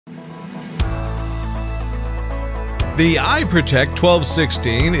The iProtect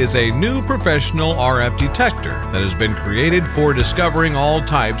 1216 is a new professional RF detector that has been created for discovering all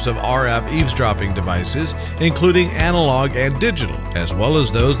types of RF eavesdropping devices, including analog and digital, as well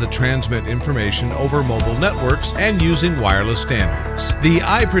as those that transmit information over mobile networks and using wireless standards. The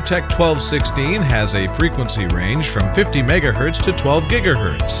iProtect 1216 has a frequency range from 50 MHz to 12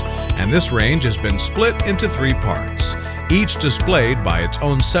 GHz, and this range has been split into 3 parts, each displayed by its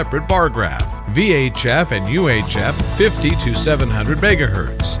own separate bar graph: VHF and UHF 50 to 700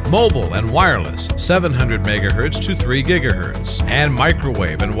 MHz, mobile and wireless 700 MHz to 3 GHz, and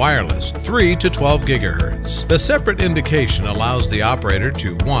microwave and wireless 3 to 12 GHz. The separate indication allows the operator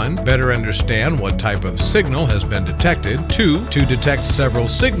to 1. Better understand what type of signal has been detected, 2. To detect several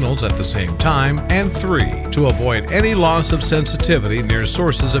signals at the same time, and 3. To avoid any loss of sensitivity near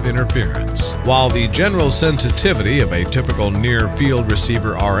sources of interference. While the general sensitivity of a typical near-field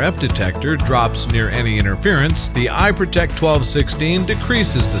receiver RF detector drops near any interference, the iProtect 1216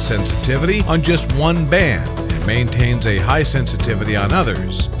 decreases the sensitivity on just one band and maintains a high sensitivity on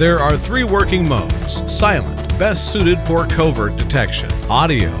others. There are 3 working modes: silent, best suited for covert detection;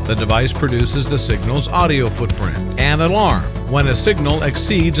 audio, the device produces the signal's audio footprint; and alarm, when a signal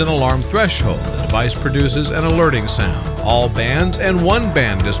exceeds an alarm threshold, the device produces an alerting sound. All bands and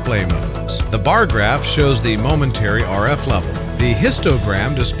one-band display modes. The bar graph shows the momentary RF level. The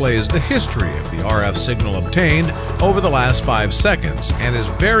histogram displays the history of the RF signal obtained over the last 5 seconds and is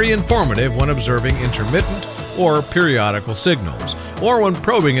very informative when observing intermittent or periodical signals, or when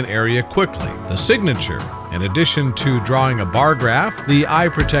probing an area quickly. The signature. In addition to drawing a bar graph, the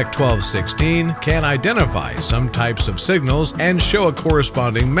iProtect 1216 can identify some types of signals and show a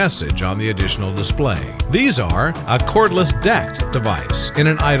corresponding message on the additional display. These are a cordless DECT device in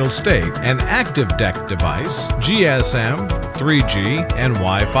an idle state, an active DECT device, GSM, 3G, and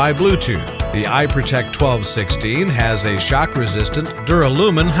Wi-Fi Bluetooth. The iProtect 1216 has a shock-resistant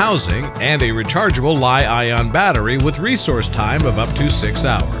duralumin housing and a rechargeable Li-ion battery with resource time of up to 6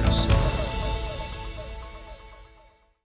 hours.